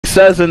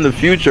success in the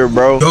future,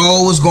 bro.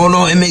 Yo, what's going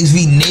on,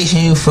 MXV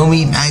Nation? You feel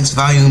me? Max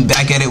Volume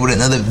back at it with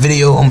another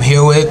video. I'm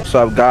here with. What's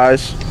up,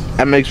 guys?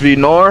 MXV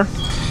Nor.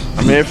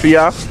 I'm here for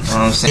y'all.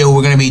 What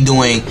we're gonna be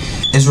doing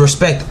is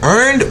respect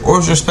earned or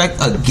is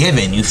respect a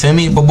given? You feel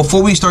me? But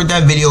before we start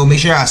that video, make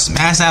sure y'all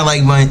smash that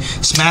like button,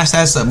 smash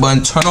that sub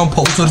button, turn on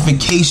post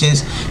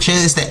notifications, share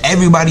this to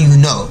everybody you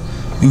know.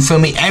 You feel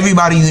me?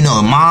 Everybody you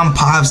know, mom,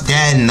 pops,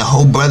 dad, and the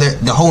whole brother,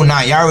 the whole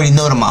nine. Y'all already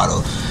know the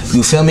motto.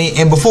 You feel me?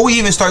 And before we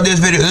even start this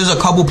video, there's a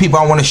couple people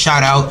I want to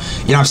shout out.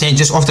 You know what I'm saying?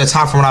 Just off the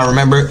top from what I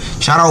remember.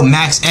 Shout out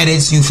Max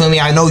Edits. You feel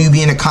me? I know you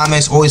be in the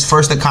comments, always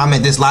first to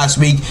comment this last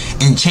week.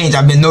 And change,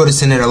 I've been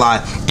noticing it a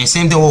lot. And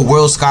same thing with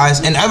World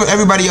Skies and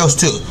everybody else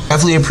too.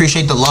 Definitely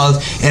appreciate the love.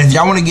 And if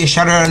y'all want to get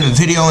shouted out in the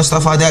video and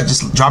stuff like that,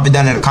 just drop it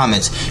down in the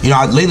comments. You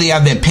know, lately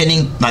I've been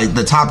pinning like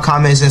the top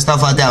comments and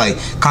stuff like that.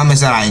 Like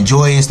comments that I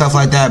enjoy and stuff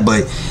like that.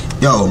 But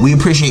yo, we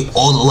appreciate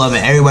all the love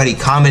and everybody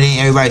commenting,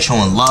 everybody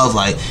showing love.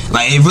 Like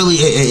it really,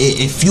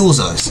 it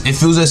fuels us. It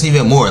fuels us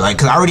even more. Like,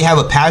 cause I already have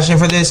a passion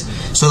for this.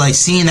 So like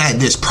seeing that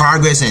this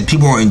progress and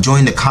people are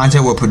enjoying the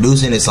content we're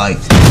producing, it's like,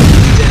 it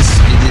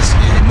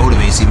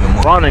motivates even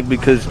more. Ironic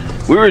because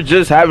we were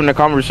just having a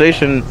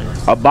conversation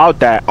about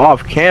that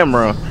off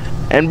camera.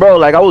 And bro,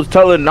 like I was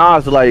telling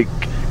Nas, like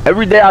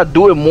every day I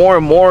do it more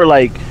and more.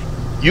 Like,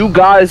 you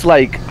guys,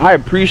 like, I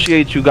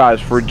appreciate you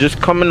guys for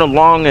just coming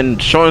along and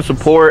showing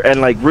support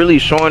and like really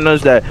showing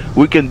us that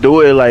we can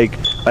do it. Like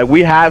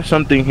we have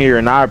something here,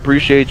 and I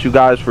appreciate you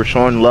guys for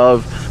showing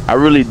love. I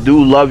really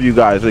do love you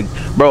guys. Like,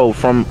 bro,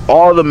 from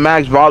all the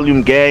Max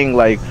Volume gang,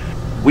 like,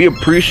 we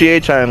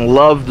appreciate you and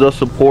love the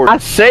support. I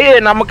say it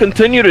and I'm gonna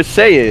continue to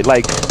say it.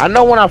 Like, I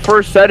know when I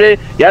first said it,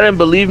 y'all didn't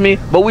believe me,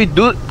 but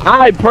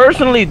I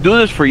personally do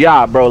this for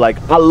y'all, bro. Like,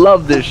 I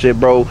love this shit,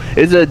 bro.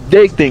 It's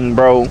addicting,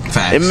 bro.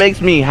 Facts. It makes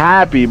me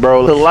happy,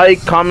 bro. To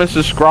like, comment,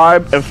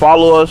 subscribe, and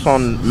follow us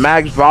on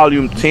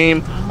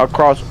MaxVolumeteam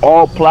across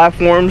all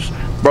platforms.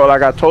 Bro,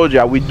 like I told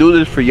y'all, we do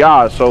this for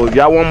y'all. So if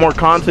y'all want more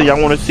content, y'all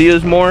want to see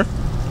us more,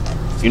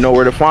 you know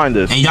where to find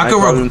us. And y'all can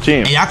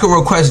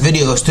request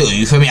videos too.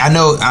 You feel me? I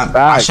know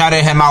I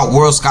shouted him out,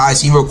 World Skies.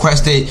 He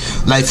requested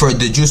like for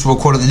the Juice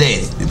Record of the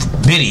Day,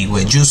 Biddy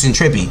with Juice and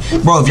Trippy.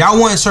 Bro, if y'all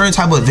want certain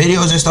type of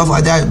videos and stuff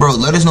like that, bro,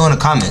 let us know in the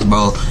comments,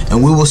 bro,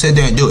 and we will sit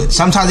there and do it.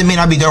 Sometimes it may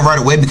not be done right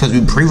away because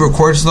we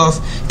pre-record stuff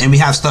and we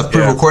have stuff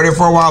pre-recorded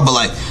for a while, but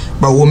like,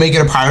 bro, we'll make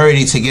it a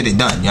priority to get it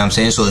done. You know what I'm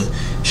saying? So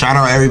shout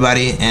out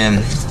everybody.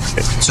 And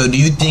so do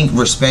you think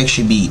respect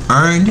should be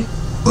earned,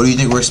 or do you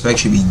think respect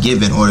should be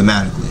given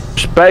automatically?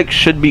 Respect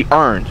should be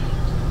earned,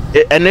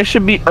 and it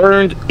should be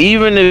earned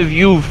even if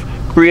you've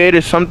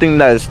created something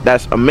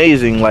that's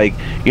amazing. Like,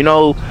 you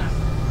know,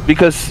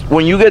 because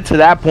when you get to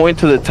that point,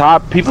 to the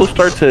top, people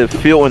start to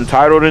feel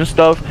entitled and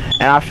stuff,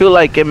 and I feel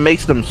like it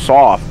makes them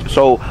soft.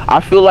 So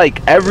I feel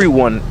like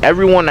everyone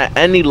at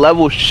any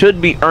level should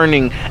be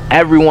earning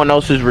everyone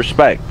else's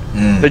respect.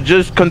 To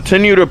just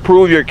continue to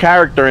prove your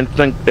character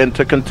and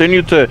to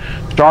continue to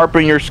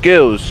sharpen your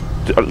skills,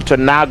 to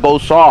not go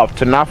soft,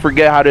 to not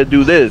forget how to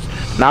do this,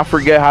 not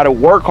forget how to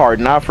work hard,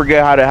 not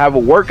forget how to have a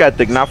work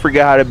ethic, not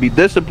forget how to be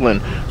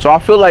disciplined. So I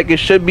feel like it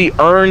should be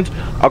earned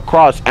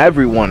across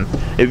everyone.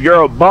 If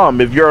you're a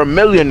bum, if you're a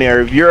millionaire,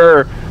 if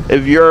you're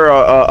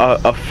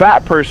a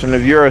fat person,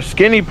 if you're a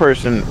skinny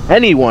person,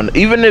 anyone,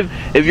 even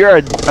if you're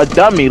a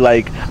dummy,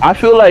 like, I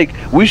feel like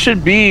we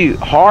should be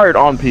hard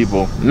on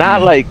people.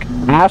 Not like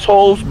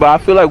assholes, but I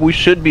feel like we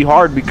should be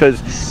hard,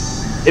 because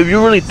if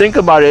you really think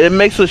about it, it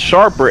makes us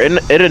sharper and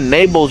it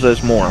enables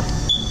us more.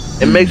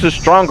 It makes us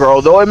stronger.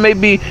 Although it may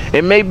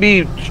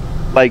be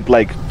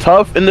like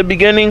tough in the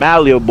beginning,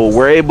 malleable.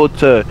 We're able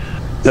to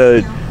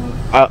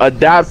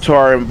adapt to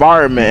our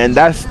environment, and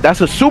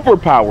that's a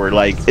superpower.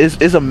 Like,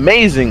 it's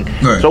amazing.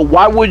 Right. So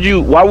why would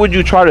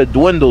you try to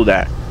dwindle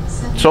that?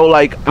 So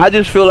like, I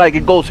just feel like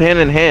it goes hand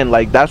in hand.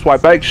 Like, that's why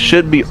respect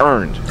should be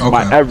earned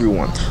by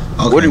everyone.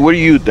 Okay. What do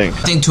you think?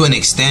 I think to an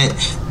extent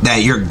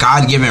that your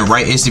God-given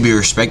right is to be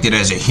respected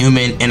as a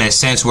human, in a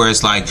sense where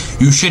it's like,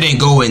 you shouldn't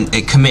go and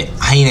commit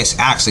heinous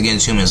acts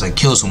against humans, like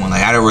kill someone.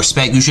 Like, out of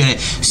respect, you shouldn't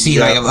see,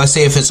 like, let's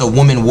say if it's a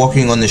woman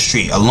walking on the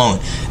street alone,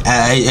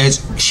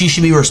 she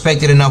should be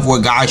respected enough where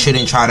God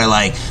shouldn't try to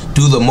like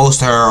do the most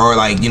to her, or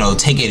like, you know,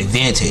 take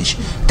advantage.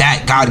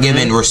 That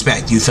God-given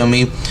respect, you feel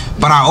me?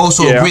 But I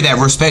also agree that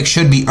respect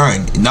should be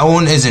earned. No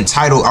one is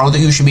entitled. I don't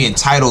think you should be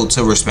entitled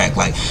to respect.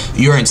 Like,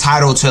 you're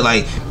entitled to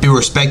like be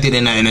respected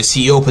in a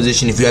CEO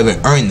position if you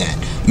haven't earned that.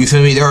 You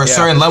feel me? There are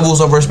certain levels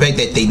of respect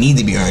that they need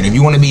to be earned. If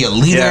you want to be a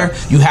leader,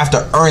 you have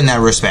to earn that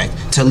respect.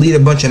 To lead a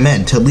bunch of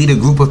men, to lead a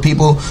group of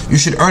people, you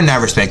should earn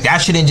that respect. That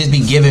shouldn't just be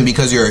given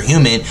because you're a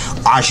human.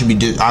 I should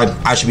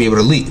be able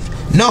to lead.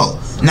 No.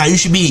 Now you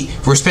should be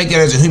respected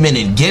as a human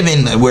and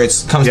given where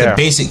it comes to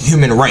basic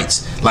human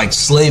rights like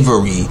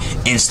slavery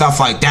and stuff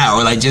like that,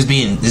 or like just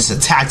being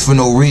attacked for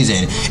no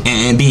reason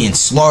and being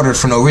slaughtered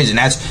for no reason.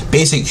 That's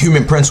basic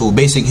human principle,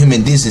 basic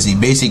human decency,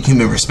 basic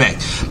human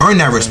respect. Earn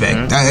that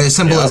respect. As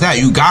simple as that.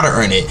 You gotta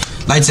earn it.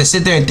 Like, to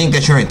sit there and think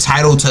that you're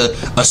entitled to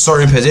a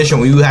certain position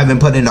when you haven't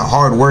put in the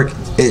hard work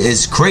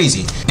is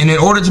crazy. And in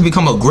order to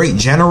become a great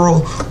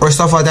general or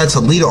stuff like that, to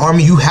lead an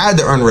army, you had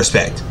to earn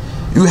respect.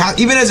 You have,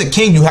 even as a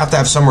king, you have to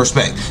have some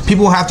respect.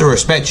 People have to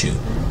respect you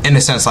in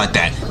a sense like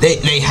that.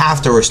 They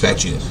have to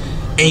respect you.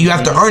 And you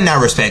have to earn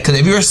that respect, because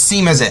if you're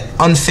seen as an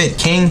unfit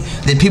king,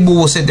 then people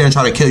will sit there and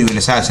try to kill you and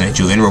assassinate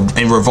you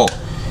and revolt.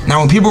 Now,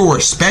 when people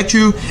respect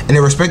you and they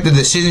respect the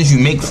decisions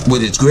you make,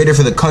 whether it's greater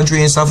for the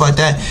country and stuff like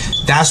that,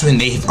 that's when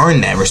they've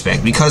earned that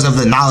respect, because of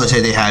the knowledge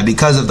that they have,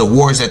 because of the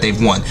wars that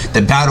they've won,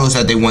 the battles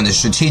that they won, the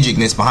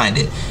strategicness behind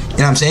it. You know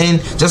what I'm saying?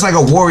 Just like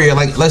a warrior,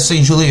 like let's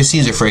say Julius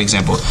Caesar, for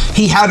example,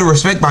 he had the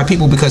respect by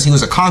people because he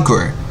was a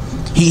conqueror.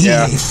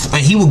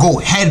 He would go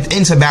head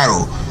into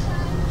battle.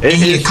 And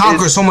he had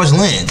conquered so much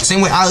land. Same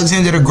with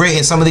Alexander the Great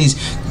and some of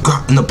these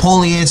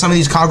Napoleon, some of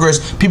these conquerors.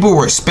 People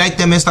respect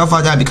them and stuff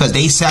like that because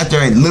they sat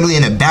there and literally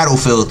in a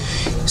battlefield,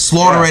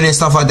 slaughtering and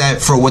stuff like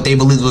that for what they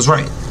believed was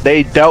right.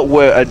 They dealt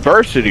with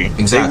adversity.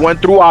 Exactly. They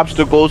went through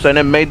obstacles and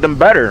it made them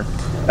better.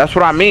 That's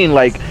what I mean.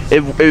 Like,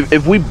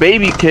 if we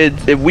baby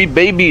kids, if we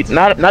baby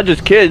not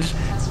just kids,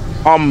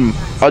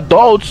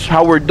 adults,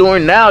 how we're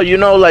doing now, you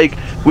know, like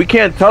we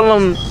can't tell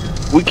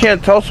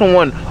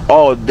someone,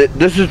 oh,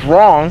 this is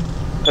wrong.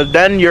 Cause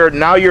then you're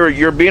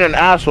being an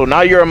asshole.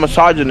 Now you're a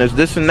misogynist.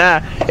 This and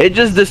that. It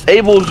just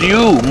disables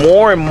you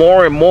more and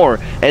more and more,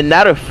 and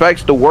that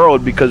affects the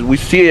world because we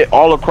see it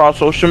all across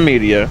social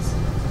media,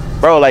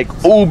 bro. Like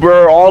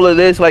Uber, all of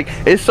this. Like,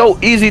 it's so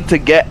easy to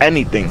get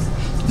anything.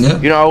 Yeah.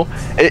 You know,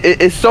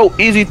 it's so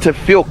easy to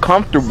feel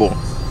comfortable.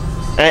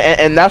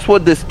 And that's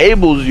what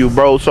disables you,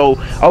 bro. So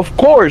of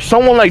course,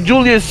 someone like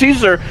Julius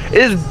Caesar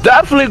is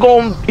definitely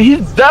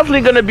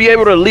gonna be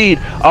able to lead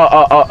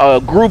a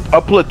group,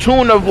 a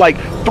platoon of like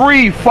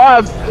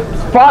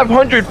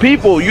 500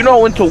 people, you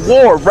know, into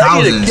war,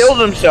 ready to kill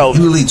themselves.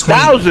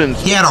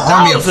 Thousands. He had an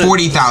army of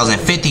 40,000,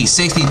 50,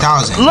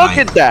 60,000. Look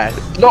at that.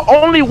 The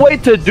only way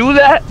to do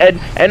that,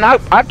 and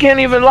I can't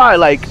even lie,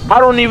 like I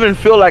don't even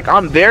feel like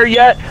I'm there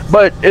yet,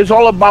 but it's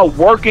all about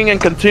working and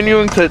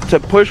continuing to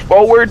push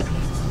forward.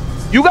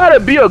 You gotta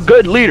be a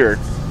good leader.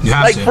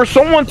 Like, for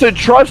someone to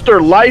trust their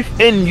life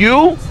in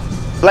you,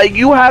 like,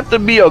 you have to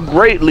be a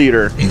great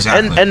leader.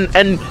 Exactly.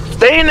 And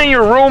staying in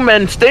your room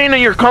and staying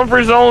in your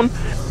comfort zone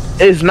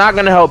is not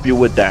gonna help you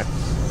with that.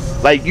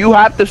 Like, you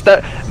have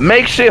to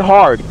make shit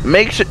hard.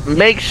 Make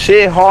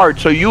shit hard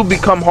so you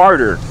become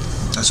harder.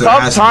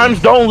 Tough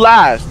times don't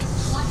last.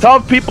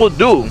 Tough people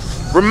do.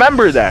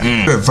 Remember that.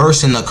 The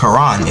verse in the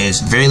Quran is,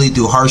 "Verily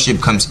through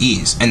hardship comes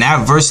ease," and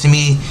that verse to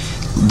me,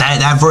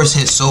 that verse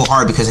hits so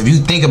hard, because if you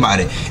think about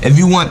it, if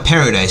you want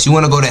paradise, you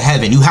want to go to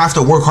heaven, you have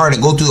to work hard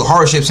and go through the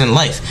hardships in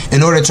life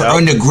in order to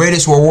earn the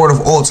greatest reward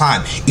of all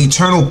time,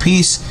 eternal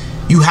peace.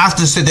 You have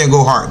to sit there and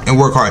go hard and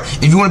work hard.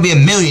 If you want to be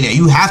a millionaire,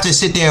 you have to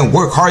sit there and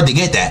work hard to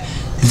get that.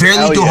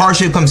 Verily through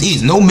hardship comes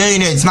ease. No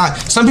millionaire, it's not.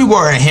 Some people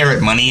are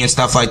inherit money and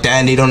stuff like that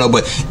and they don't know,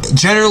 but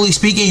generally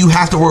speaking, you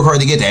have to work hard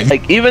to get that.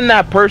 Like, even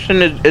that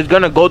person is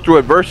gonna go through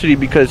adversity,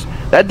 because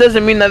that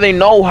doesn't mean that they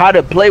know how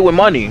to play with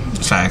money.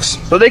 Facts.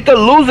 So they could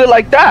lose it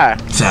like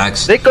that.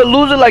 Facts. They could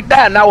lose it like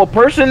that. Now, a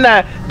person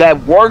that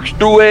works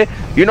through it,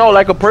 you know,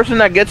 like a person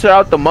that gets it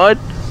out the mud,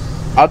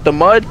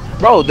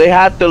 bro, they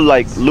have to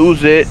like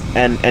lose it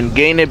and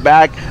gain it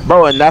back,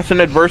 bro. And that's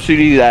an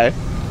adversity that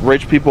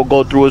rich people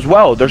go through as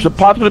well. There's a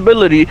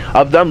possibility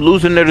of them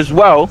losing it as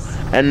well,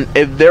 and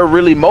if they're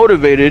really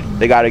motivated,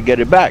 they got to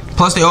get it back.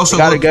 Plus, they also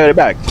got to get it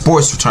back.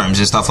 Sports terms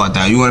and stuff like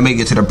that. You want to make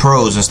it to the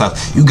pros and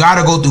stuff. You got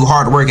to go through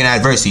hard work and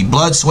adversity,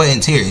 blood, sweat,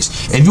 and tears.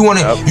 If you want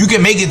to, you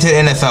can make it to the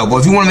NFL, but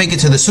if you want to make it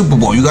to the Super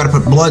Bowl, you got to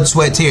put blood,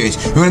 sweat, tears.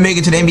 You want to make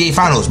it to the NBA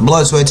Finals,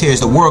 blood, sweat,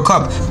 tears. The World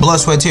Cup, blood,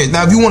 sweat, tears.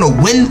 Now, if you want to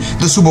win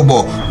the Super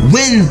Bowl,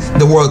 win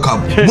the World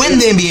Cup, win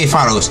the NBA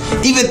Finals,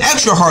 even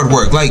extra hard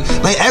work. Like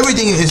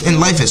everything in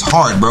life is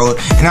hard, bro.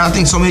 And I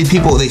think so many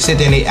people, they sit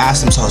there and they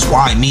ask themselves,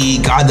 why me?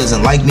 God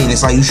doesn't like me. And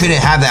it's like, you shouldn't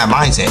have that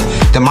mindset.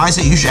 The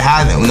mindset you should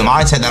have, and the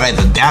mindset that I've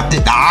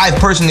adapted, that I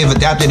personally have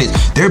adapted, is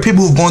there are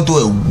people who've gone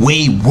through it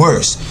way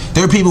worse.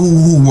 There are people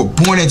who were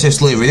born into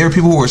slavery. There are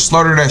people who were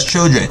slaughtered as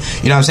children.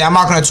 You know what I'm saying? I'm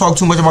not going to talk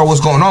too much about what's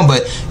going on,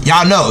 but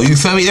y'all know, you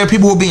feel me? There are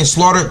people who are being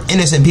slaughtered,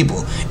 innocent people.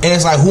 And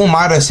it's like, who am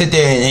I to sit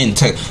there and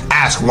to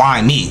ask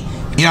why me?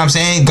 You know what I'm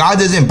saying? God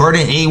doesn't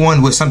burden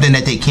anyone with something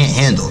that they can't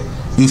handle.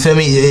 You feel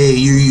me?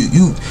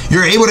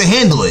 You're able to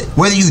handle it.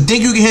 Whether you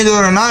think you can handle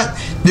it or not,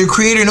 the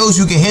creator knows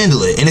you can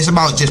handle it. And it's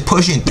about just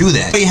pushing through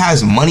that. He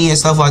has money and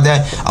stuff like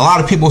that. A lot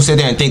of people sit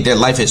there and think their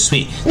life is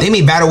sweet. They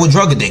may battle with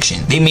drug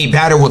addiction. They may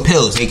battle with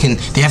pills.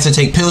 They have to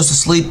take pills to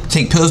sleep,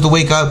 take pills to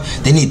wake up.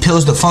 They need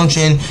pills to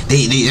function.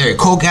 They're a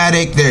coke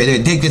addict. They're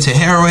addicted to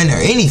heroin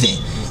or anything.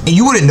 And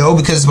you wouldn't know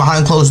because it's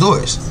behind closed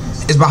doors.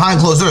 It's behind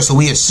closed doors, so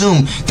we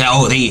assume that,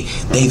 oh,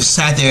 they've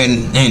sat there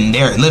and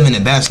they're living the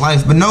best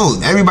life. But no,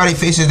 everybody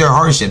faces their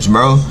hardships,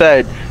 bro.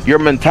 That your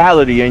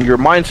mentality and your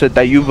mindset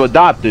that you've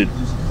adopted.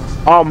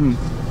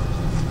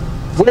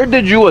 Where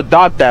did you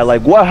adopt that?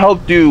 Like, what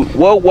helped you?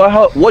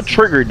 What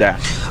triggered that?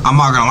 I'm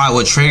not gonna lie,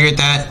 what triggered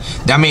that?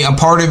 I mean, a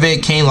part of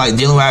it came like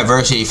dealing with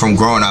adversity from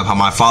growing up, how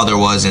my father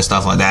was and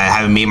stuff like that.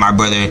 Having me and my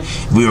brother,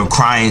 we were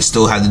crying,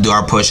 still had to do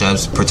our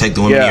push-ups, protect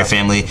the women in your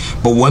family.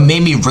 But what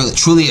made me really,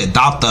 truly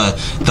adopt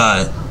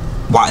the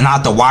why,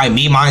 not the why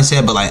me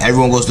mindset, but like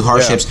everyone goes through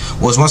hardships,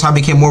 was once I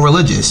became more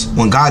religious.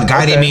 When God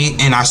guided me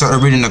and I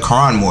started reading the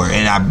Quran more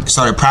and I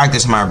started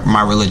practicing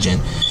my religion.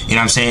 You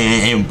know what I'm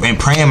saying? And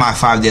praying my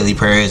 5 daily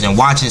prayers and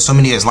watching so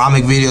many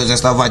Islamic videos and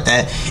stuff like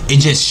that, it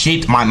just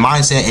shaped my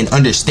mindset and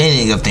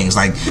understanding of things.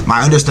 Like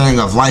my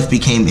understanding of life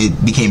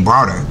became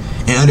broader.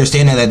 And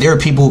understanding that there are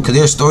people, because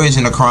there are stories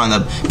in the Quran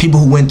of people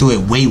who went through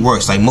it way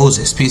worse, like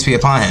Moses, peace be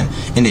upon him,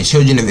 and the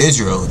children of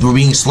Israel were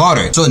being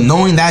slaughtered. So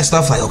knowing that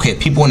stuff, like, okay,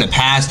 people in the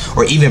past,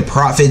 or even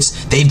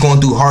prophets, they've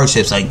gone through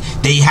hardships. Like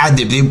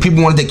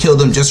people wanted to kill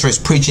them just for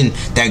preaching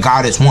that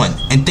God is one,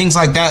 and things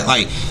like that.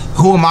 Like,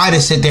 who am I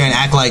to sit there and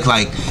act like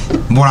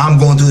what I'm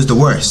going through is the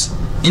worst?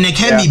 And it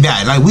can be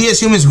bad. Like, we as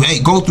humans,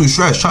 go through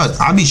stress.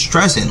 Trust, I'll be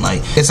stressing.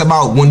 Like, it's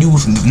about when you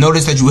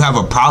notice that you have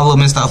a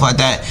problem and stuff like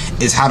that,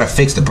 is how to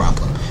fix the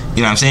problem. You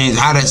know what I'm saying? It's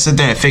how to sit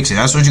there and fix it.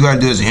 That's what you gotta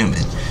do as a human.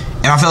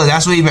 And I feel like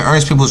that's what even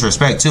earns people's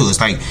respect too.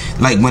 It's like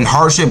when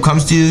hardship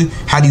comes to you,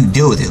 how do you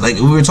deal with it? Like,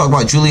 we were talking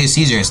about Julius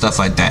Caesar and stuff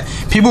like that.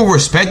 People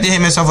respected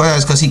him and stuff like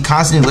that because he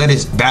constantly led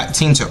his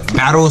team to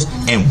battles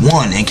and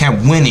won and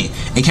kept winning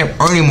and kept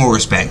earning more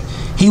respect.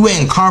 He went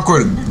and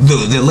conquered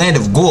the land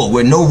of Gaul,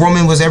 where no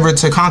Roman was ever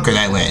to conquer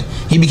that land.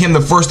 He became the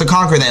first to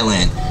conquer that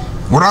land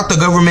without the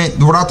government,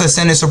 without the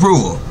Senate's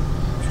approval.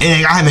 And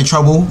it got him in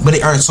trouble, but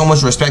he earned so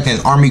much respect and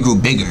his army grew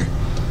bigger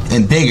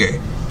and bigger.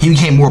 He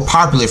became more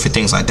popular for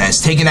things like that.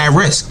 It's taking that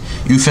risk.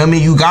 You feel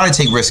me? You gotta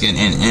take risk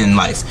in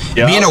life.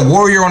 Yeah. Being a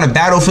warrior on a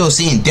battlefield,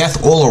 seeing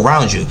death all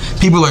around you.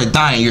 People are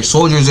dying. Your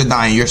soldiers are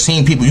dying. You're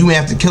seeing people. You may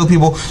have to kill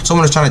people.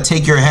 Someone is trying to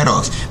take your head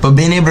off. But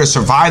being able to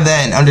survive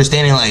that and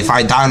understanding, like, if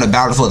I die on a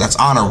battlefield, that's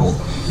honorable.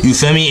 You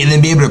feel me? And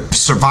then be able to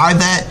survive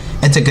that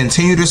and to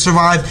continue to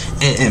survive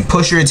and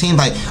push your team,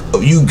 like,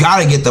 you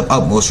gotta get the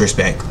utmost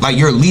respect. Like,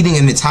 you're leading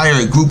an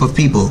entire group of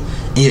people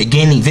and you're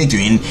gaining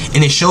victory, and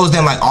it shows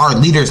them, like, our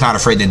leader's not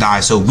afraid to die,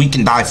 so we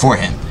can die for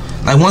him.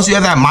 Like, once you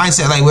have that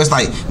mindset, like, it's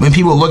like when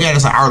people look at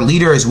us, like, our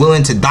leader is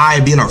willing to die,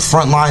 be in our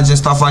front lines and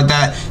stuff like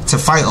that, to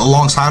fight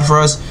alongside for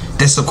us,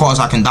 that's the cause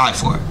I can die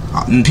for.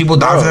 And people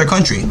die for their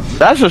country.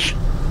 That's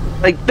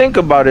like, think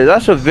about it,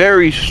 that's a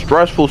very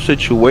stressful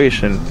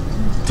situation.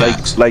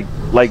 Facts.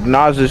 Like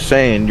Nas is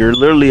saying, you're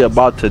literally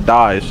about to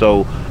die,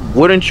 so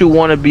wouldn't you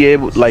want to be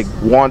able, like,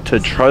 want to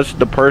trust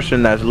the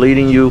person that's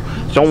leading you,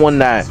 someone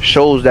that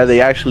shows that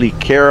they actually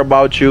care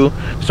about you,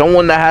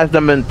 someone that has the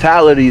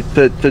mentality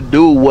to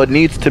do what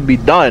needs to be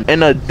done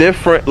in a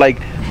different, like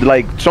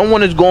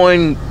someone is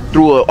going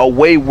through a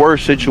way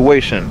worse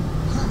situation,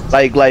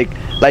 like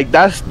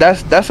that's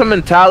a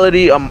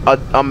mentality, a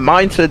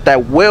mindset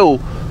that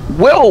will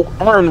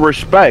earn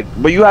respect,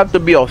 but you have to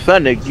be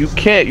authentic. You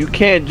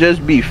can't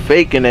just be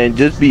faking and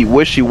just be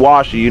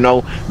wishy-washy, you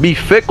know, be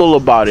fickle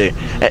about it,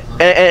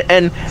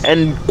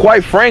 and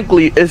quite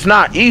frankly, it's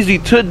not easy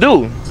to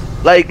do.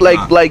 Like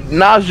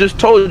Nas just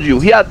told you,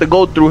 he had to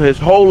go through his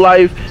whole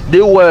life,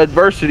 deal with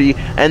adversity,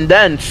 and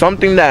then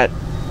something that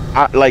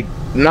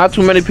not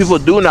too many people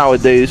do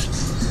nowadays,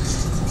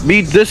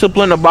 be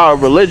disciplined about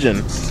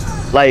religion,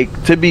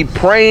 like to be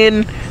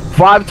praying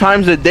 5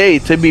 times a day,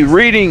 to be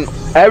reading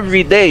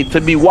every day, to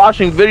be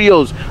watching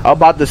videos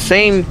about the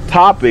same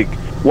topic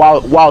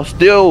while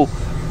still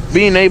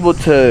being able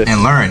to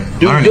and learn,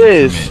 do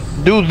this,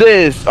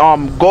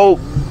 go,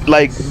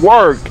 like,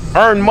 work,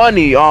 earn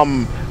money,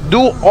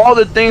 do all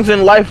the things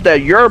in life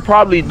that you're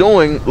probably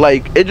doing.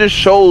 Like, it just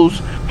shows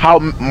how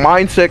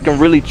mindset can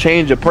really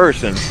change a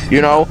person,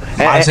 you know.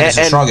 Mindset is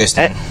the strongest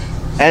thing.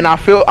 And I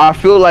feel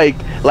like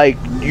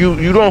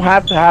you don't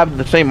have to have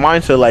the same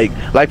mindset.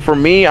 Like for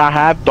me, I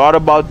have thought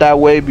about that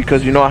way,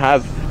 because, you know,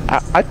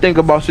 I think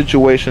about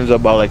situations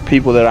about, like,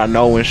 people that I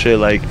know and shit.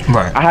 Like,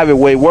 right. I have it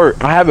way worse.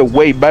 I have it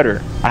way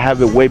better.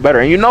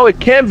 And, you know, it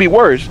can be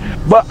worse,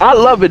 but I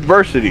love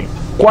adversity.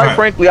 Quite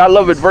frankly, I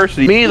love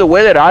adversity. Me, the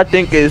way that I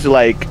think is,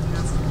 like,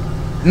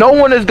 no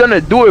one is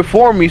gonna do it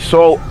for me,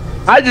 so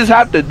I just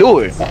have to do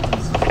it.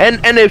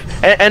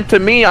 And to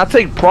me, I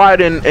take pride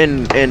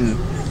in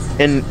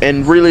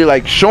really,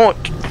 like,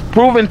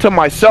 proving to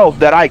myself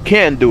that I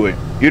can do it.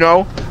 You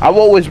know, I've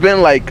always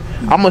been like,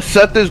 I'm gonna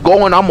set this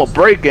goal and I'm gonna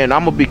break it, and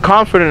I'm gonna be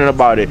confident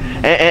about it,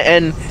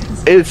 and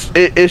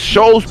it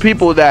shows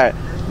people that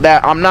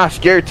I'm not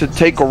scared to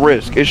take a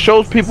risk. It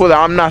shows people that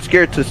I'm not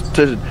scared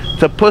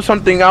to put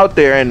something out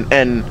there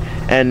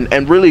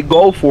and really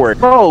go for it.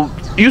 Bro,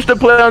 used to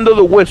play under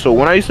the whistle.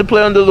 When I used to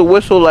play under the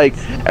whistle, like,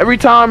 every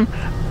time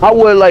I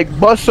would, like,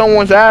 bust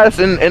someone's ass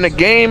in a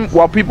game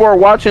while people are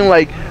watching,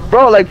 like,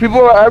 bro, like,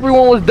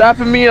 everyone was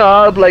dapping me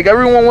up, like,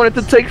 everyone wanted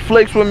to take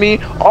flicks with me,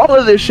 all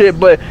of this shit,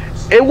 but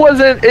it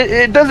wasn't.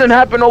 It doesn't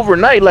happen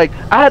overnight. Like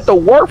I had to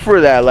work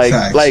for that. Like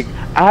Facts. like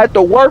I had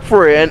to work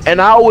for it,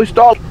 and I always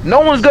thought no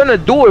one's gonna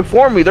do it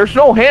for me. There's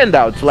no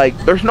handouts. Like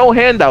there's no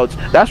handouts.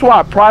 That's why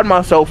I pride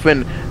myself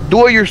in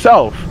do it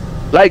yourself.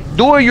 Like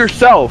do it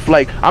yourself.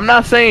 Like I'm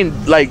not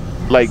saying like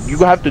you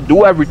have to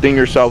do everything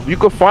yourself. You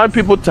could find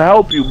people to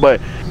help you, but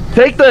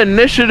take the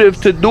initiative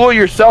to do it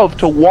yourself,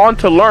 to want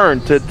to learn,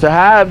 to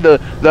have the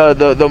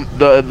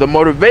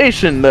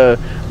motivation,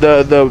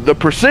 the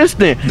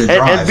persistent,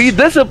 and be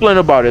disciplined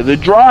about it. The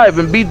drive,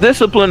 and be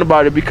disciplined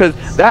about it, because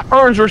that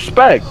earns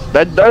respect.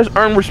 That does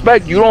earn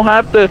respect. You don't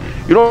have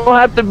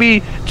to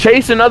be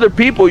chasing other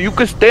people. You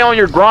could stay on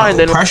your grind.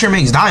 Bro, and pressure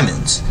makes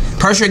diamonds.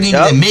 Pressure can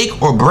either make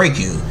or break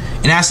you.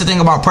 And that's the thing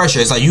about pressure.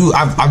 It's like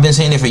I've been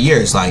saying it for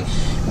years. Like,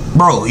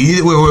 bro,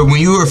 when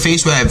you are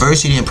faced with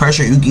adversity and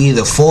pressure, you can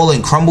either fall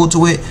and crumble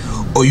to it,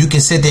 or you can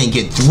sit there and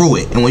get through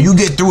it. And when you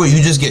get through it,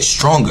 you just get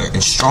stronger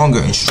and stronger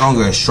and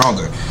stronger and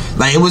stronger.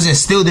 Like, it was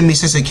instilled in me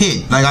since a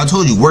kid. Like I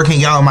told you,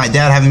 working out, my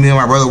dad having me and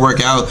my brother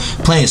work out,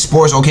 playing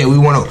sports. Okay, we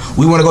want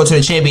to go to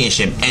the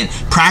championship and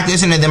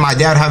practicing, and then my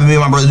dad having me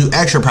and my brother do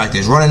extra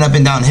practice, running up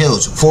and down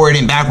hills, forward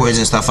and backwards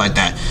and stuff like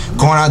that.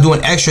 Going out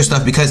doing extra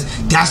stuff, because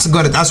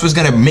that's what's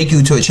gonna make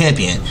you to a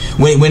champion.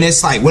 When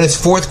it's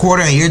fourth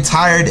quarter and you're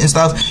tired and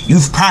stuff,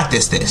 you've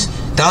practiced this.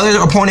 The other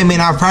opponent may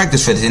not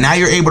practice for this, and now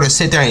you're able to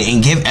sit there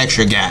and give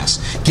extra gas,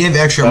 give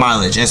extra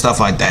mileage and stuff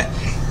like that.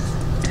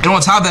 And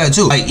on top of that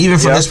too, like even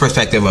from this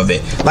perspective of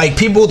it, like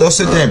people, they'll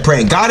sit there and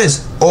pray. God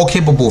is all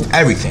capable of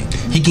everything.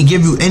 He can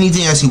give you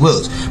anything as he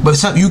wills.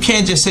 But you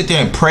can't just sit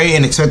there and pray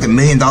and expect $1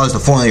 million to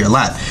fall in your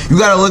lap. You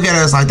got to look at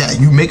it as like that.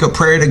 You make a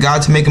prayer to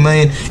God to make $1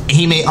 million, and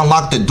he may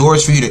unlock the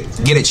doors for you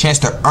to get a chance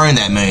to earn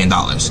that $1 million.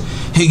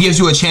 He gives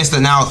you a chance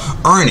to now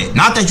earn it.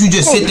 Not that you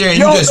just sit there and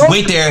you just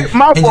wait there.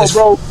 My fault,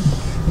 bro.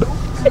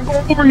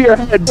 Go over your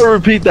head. Don't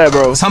repeat that,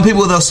 bro. Some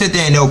people, they'll sit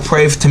there and they'll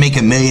pray to make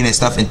 $1 million and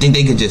stuff and think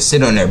they can just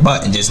sit on their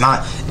butt and just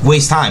not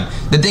waste time.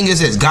 The thing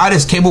is this: God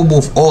is capable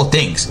of all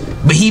things,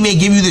 but he may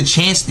give you the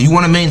chance that you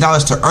want $1 million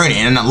to earn it,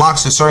 and it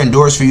unlocks a certain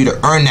doors for you to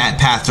earn that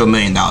path to $1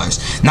 million.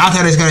 Not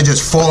that it's gonna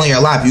just fall in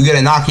your lap. You get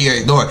a knock at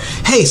your door.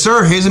 Hey,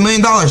 sir, here's $1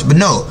 million. But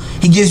no,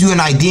 he gives you an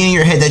idea in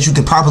your head that you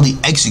can properly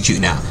execute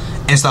now.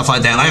 And stuff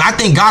like that. Like, I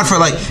thank God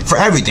for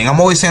everything. I'm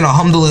always saying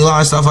alhamdulillah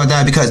and stuff like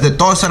that, because the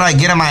thoughts that I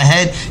get in my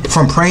head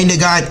from praying to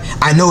God,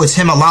 I know it's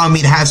him allowing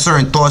me to have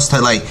certain thoughts to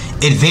like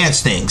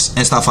advance things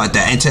and stuff like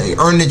that, and to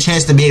earn the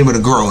chance to be able to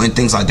grow and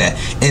things like that.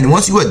 And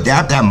once you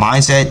adapt that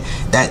mindset,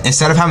 that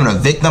instead of having a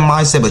victim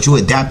mindset, but you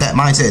adapt that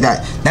mindset,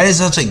 that is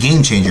such a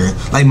game changer.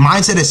 Like,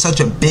 mindset is such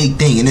a big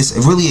thing, and it's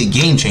really a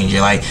game changer.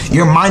 Like,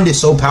 your mind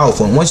is so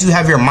powerful, and once you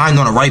have your mind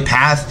on the right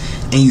path,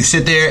 and you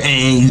sit there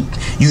and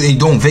you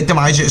don't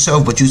victimize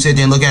yourself, but you sit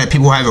there and look at it,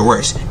 people have it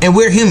worse. And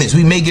we're humans.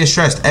 We may get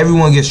stressed.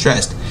 Everyone gets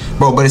stressed,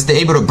 bro. But it's to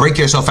able to break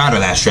yourself out of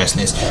that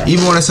stressness.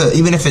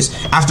 Even if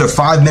it's after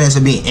 5 minutes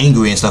of being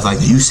angry and stuff like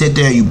that, you sit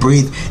there, you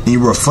breathe, and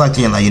you reflect,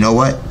 and like, you know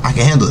what? I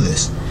can handle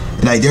this.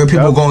 Like, there are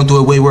people going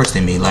through it way worse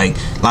than me. Like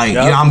you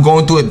know, I'm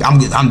going through it.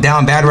 I'm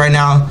down bad right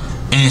now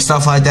and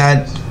stuff like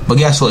that. But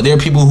guess what? There are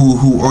people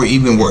who are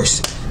even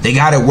worse. They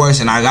got it worse,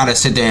 and I gotta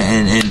sit there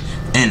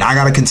and I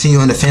gotta continue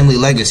in the family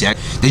legacy.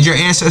 Did your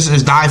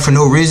ancestors die for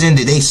no reason?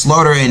 Did they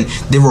slaughter and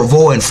they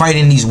revolt and fight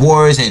in these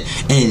wars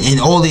and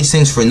all these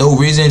things for no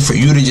reason, for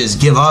you to just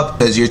give up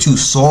because you're too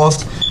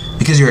soft,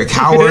 because you're a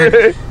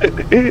coward,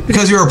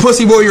 because you're a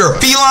pussy boy, you're a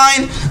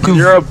feline,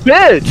 you're a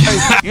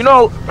bitch? You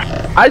know,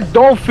 I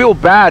don't feel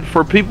bad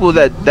for people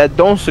that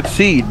don't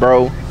succeed,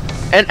 bro.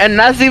 And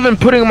that's even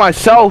putting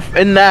myself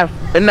in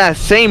that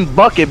same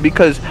bucket,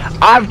 because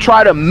I've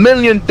tried a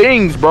million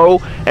things,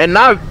 bro, and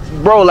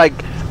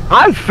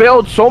I've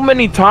failed so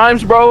many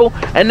times, bro,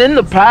 and in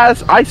the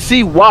past, I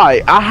see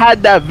why. I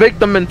had that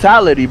victim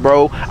mentality,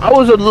 bro. I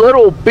was a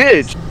little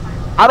bitch.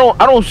 I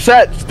don't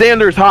set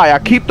standards high. I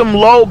keep them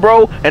low,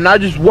 bro, and I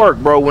just work,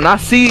 bro. When I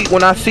see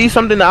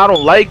something that I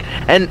don't like,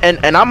 and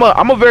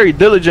I'm a very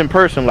diligent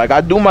person. Like,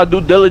 I do my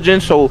due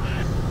diligence, so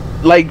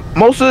like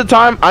most of the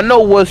time I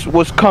know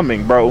what's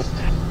coming, bro.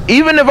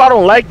 Even if I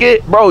don't like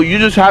it, bro, you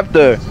just have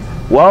to,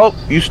 well,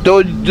 you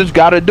still just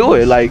gotta do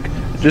it. Like,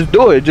 just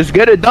do it. Just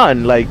get it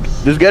done. Like,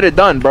 just get it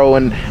done, bro.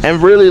 And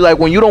really, like,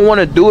 when you don't want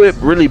to do it,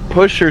 really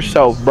push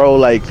yourself, bro.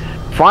 Like,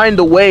 find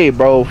a way,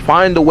 bro.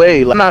 Find a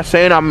way. I'm not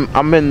saying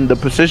I'm in the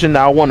position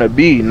that I want to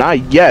be. Not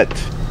yet.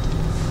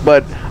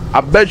 But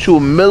I bet you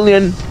 $1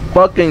 million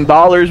fucking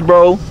dollars,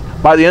 bro.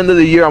 By the end of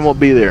the year, I'm gonna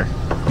be there.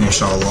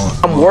 Inshallah.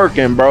 I'm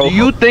working, bro. Do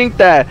you think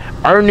that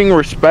earning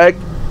respect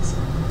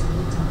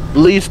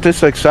leads to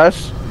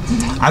success?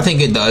 I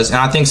think it does, and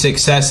I think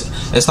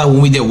success, it's like when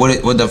we did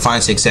what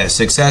defines success.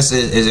 Success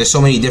is there's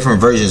so many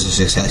different versions of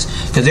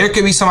success, because there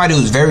could be somebody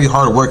who's very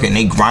hard working,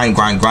 they grind,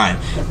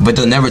 but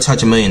they'll never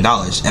touch $1 million.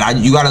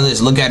 And you gotta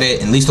just look at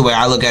it, at least the way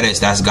I look at it, is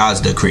that's God's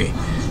decree.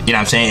 You know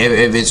what I'm saying?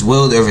 If it's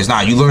willed or if it's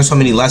not, you learn so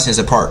many lessons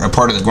a part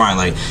of the grind.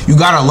 Like, you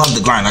gotta love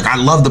the grind. Like, I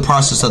love the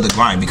process of the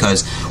grind,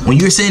 because when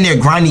you're sitting there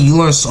grinding, you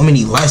learn so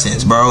many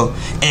lessons, bro,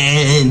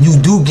 and you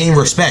do gain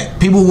respect.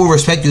 People will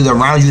respect you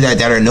around you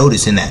that are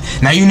noticing that.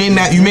 Now, you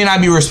may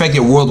not be respected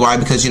worldwide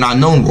because you're not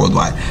known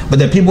worldwide, but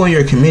the people in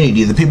your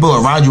community, the people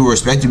around you will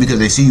respect you because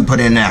they see you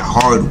put in that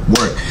hard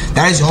work.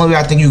 That is the only way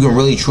I think you can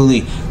really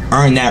truly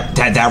earn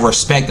that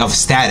respect of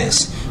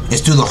status. It's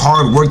through the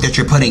hard work that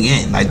you're putting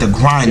in, like the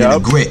grind and the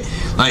grit.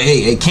 Like,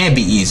 it can't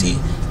be easy,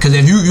 because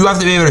if you have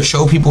to be able to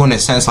show people in a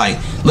sense, like,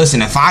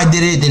 listen, if I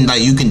did it, then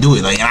like you can do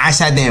it. Like, and I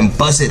sat there and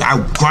busted, I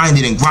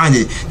grinded and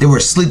grinded. There were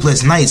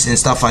sleepless nights and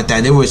stuff like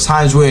that. There was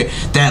times where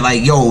that,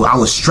 like, yo, I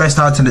was stressed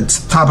out to the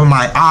top of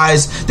my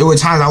eyes. There were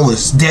times I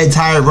was dead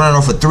tired, running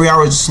off for 3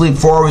 hours of sleep,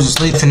 4 hours of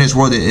sleep. In this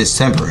world, it's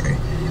temporary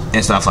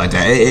and stuff like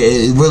that.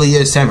 It really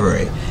is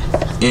temporary.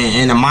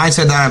 And the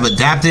mindset that I've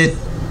adapted, you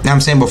know what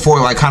I'm saying, before,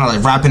 like, kind of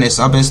like wrapping this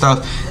up and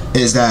stuff,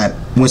 is that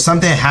when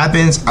something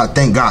happens, I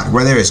thank God.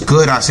 Whether it's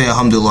good, I say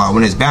alhamdulillah.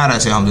 When it's bad, I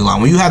say alhamdulillah.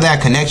 When you have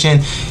that connection,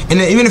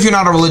 and even if you're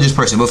not a religious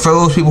person, but for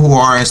those people who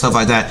are and stuff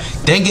like that,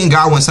 thanking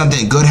God when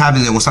something good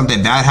happens and when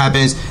something bad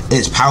happens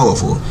is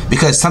powerful,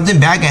 because something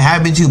bad can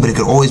happen to you, but it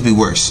could always be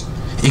worse.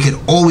 It could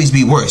always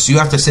be worse. You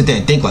have to sit there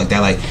and think like that.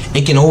 Like,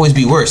 it can always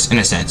be worse in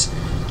a sense.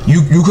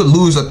 You could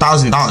lose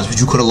 $1,000, but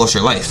you could have lost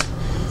your life.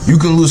 You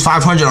can lose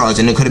 $500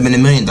 and it could have been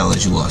 $1 million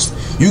you lost.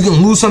 You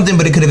can lose something,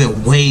 but it could have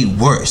been way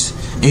worse.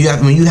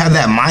 And when you have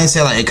that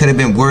mindset, like, it could have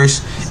been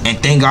worse, and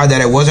thank God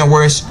that it wasn't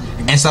worse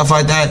and stuff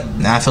like that,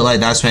 I feel like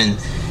that's when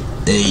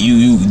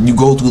you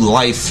go through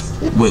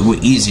life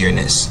with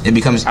easierness. It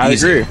becomes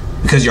easier.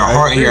 Because your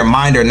heart and your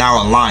mind are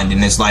now aligned,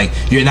 and it's like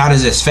you're not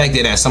as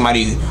affected as somebody.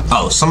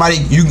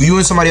 You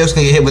and somebody else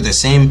can get hit with the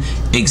same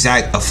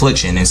exact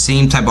affliction and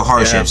same type of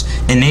hardships,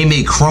 and they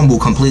may crumble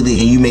completely,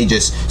 and you may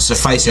just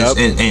suffice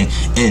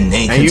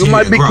and you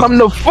might become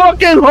the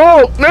fucking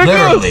Hulk, nigga.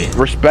 Literally,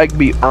 respect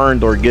be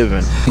earned or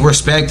given.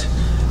 Respect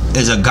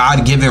is a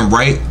God-given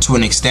right to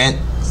an extent.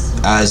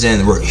 As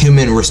in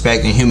human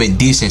respect and human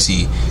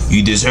decency,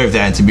 you deserve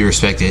that to be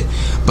respected.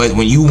 But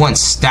when you want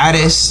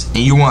status and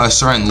you want a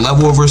certain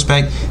level of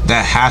respect,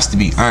 that has to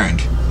be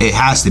earned. It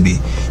has to be.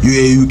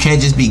 You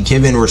can't just be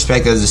given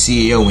respect as a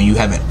CEO when you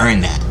haven't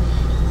earned that.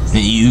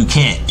 You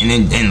can't.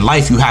 And in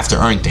life, you have to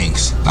earn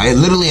things. Like,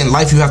 literally in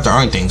life, you have to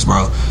earn things,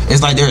 bro.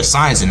 It's like there's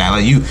science in that.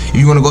 Like, if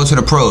you want to go to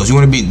the pros, you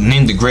want to be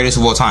named the greatest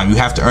of all time, you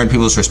have to earn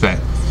people's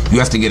respect. You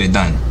have to get it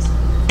done. You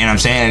know what I'm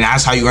saying? And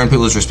that's how you earn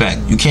people's respect.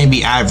 You can't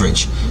be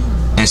average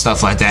and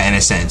stuff like that in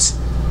a sense.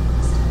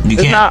 You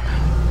can't.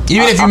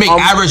 Even if you make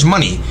average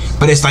money,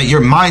 but it's like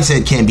your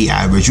mindset can't be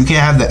average. You can't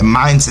have the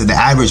mindset, the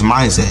average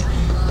mindset,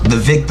 the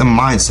victim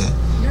mindset.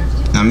 You know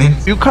what I mean?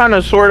 You kind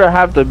of sort of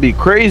have to be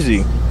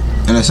crazy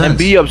in a sense, and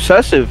be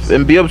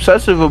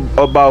obsessive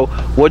about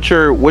what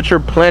you're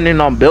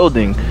planning on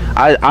building.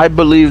 I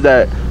believe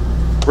that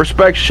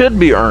respect should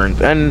be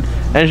earned,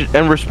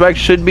 and respect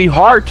should be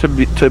hard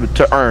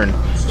to earn.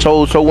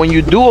 So when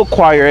you do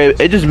acquire it,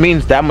 it just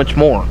means that much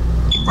more.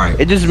 Right.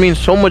 It just means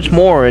so much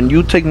more, and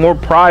you take more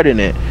pride in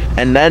it.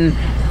 And then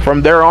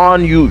from there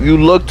on, you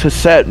look to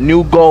set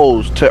new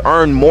goals to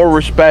earn more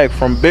respect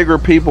from bigger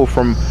people,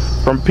 from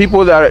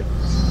people that,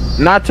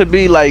 not to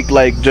be like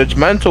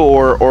judgmental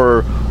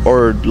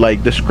or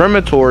like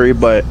discriminatory,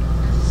 but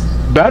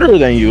better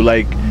than you.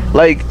 Like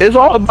it's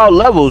all about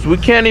levels. We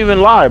can't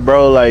even lie,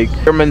 bro. Like,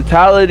 your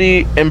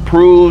mentality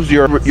improves,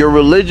 your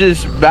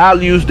religious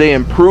values, they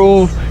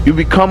improve. You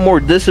become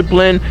more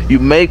disciplined, you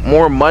make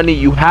more money,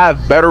 you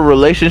have better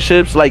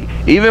relationships. Like,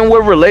 even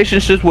with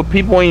relationships with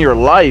people in your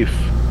life,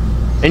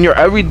 in your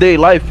everyday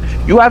life,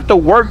 you have to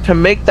work to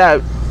make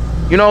that,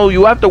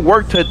 you have to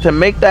work to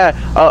make that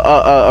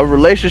a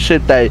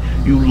relationship that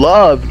you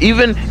love.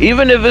 Even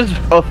if it's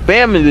a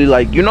family,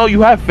 like,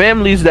 you have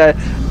families that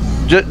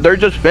they're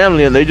just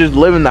family and they just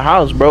live in the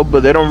house, bro,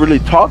 but they don't really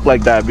talk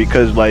like that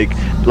because I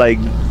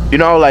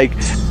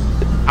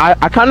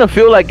kind of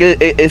feel like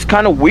it's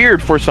kind of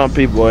weird for some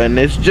people, and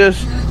it's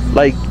just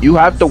like, you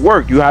have to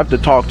work, you have to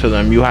talk to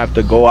them, you have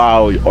to go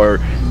out or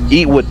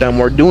eat with them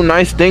or do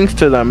nice things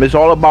to them. It's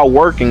all about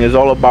working, it's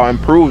all about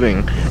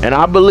improving, and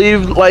I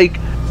believe like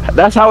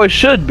that's how it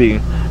should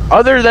be.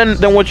 Other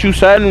than what you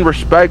said, and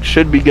respect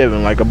should be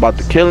given, like about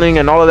the killing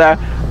and all of that,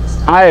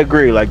 I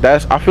agree. Like,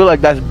 I feel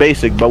like that's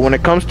basic. But when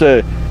it comes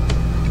to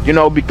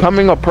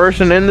becoming a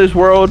person in this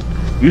world,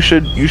 you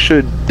should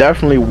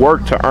definitely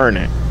work to earn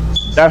it.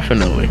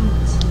 Definitely.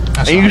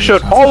 And you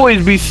should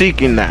always be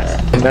seeking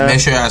that. Make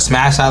sure y'all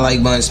smash that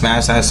like button,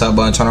 smash that sub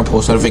button, turn on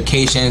post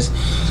notifications.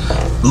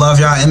 Love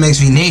y'all,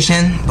 MXV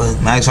Nation, but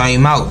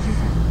MaxVolume out.